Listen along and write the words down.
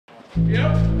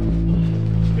Yep.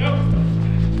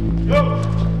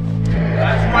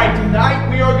 That's right. Tonight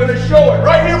we are going to show it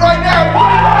right here, right now.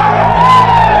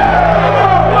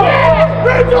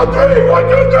 1, 2, 3. 1, 2,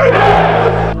 3.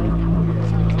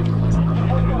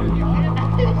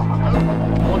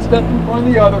 One step in front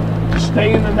of the other. Just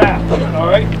stay in the nap. All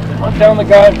right. Hunt down the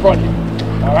guy in front of you.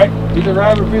 All right. Be the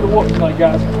rabbit or be the wolf tonight,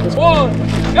 guys. 1,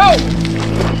 go.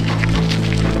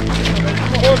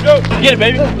 Go. Get it,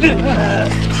 baby. Get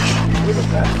it.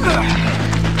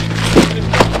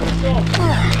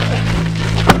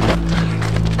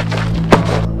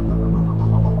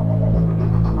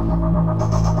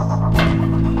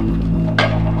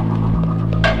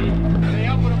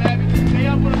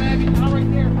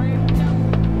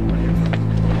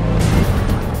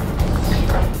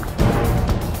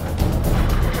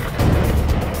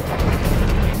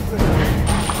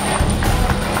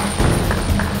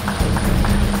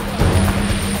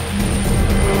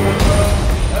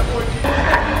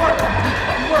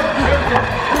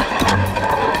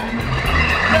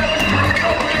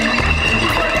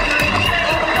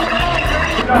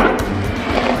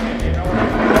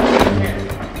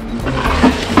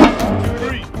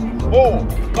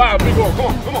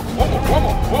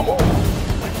 One more.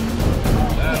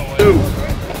 2,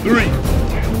 3,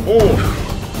 4.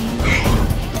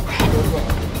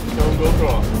 Go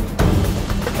strong.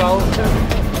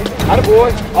 Atta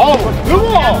boy. All of them. Come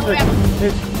on. 6,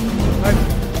 5,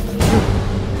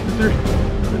 2, 3,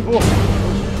 4.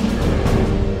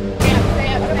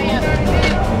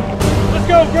 Let's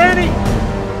go, Granny.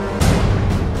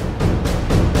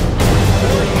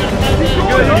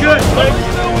 Good.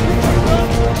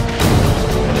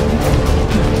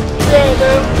 Yeah,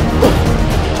 man.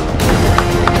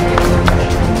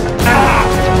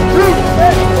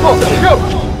 Come on, let's go.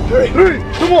 3.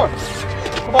 Come on.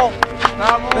 Come on.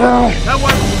 That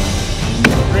one.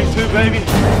 Drink 2, baby.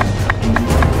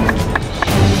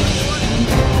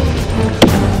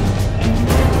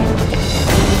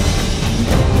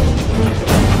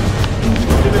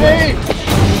 Hey.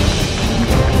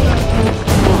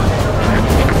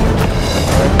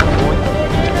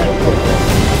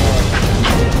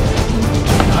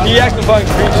 He acting fucking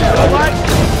crazy.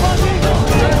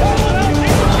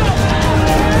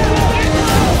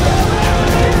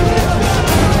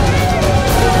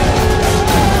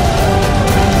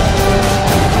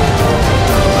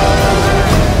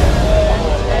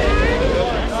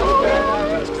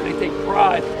 They take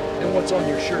pride in what's on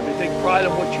your shirt. They take pride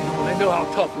in what you do. They know how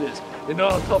tough it is. They know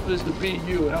how tough it is to be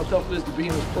you and how tough it is to be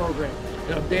in this program.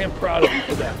 And I'm damn proud of you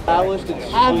for that. Our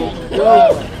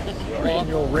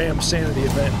annual Ramsanity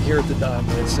event here at the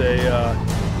Diamond. It's a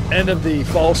end of the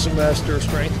fall semester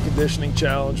strength and conditioning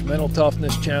challenge, mental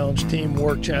toughness challenge,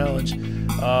 teamwork challenge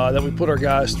that we put our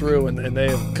guys through, and they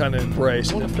have kind of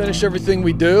embraced. To finish everything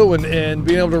we do and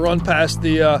being able to run past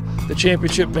the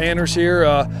championship banners here,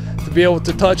 to be able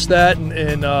to touch that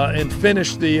and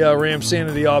finish the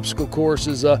Ramsanity obstacle course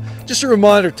is just a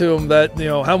reminder to them that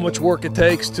how much work it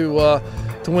takes to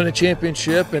win a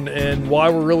championship and why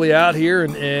we're really out here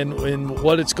and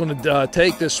what it's going to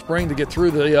take this spring to get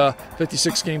through the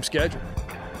 56-game schedule.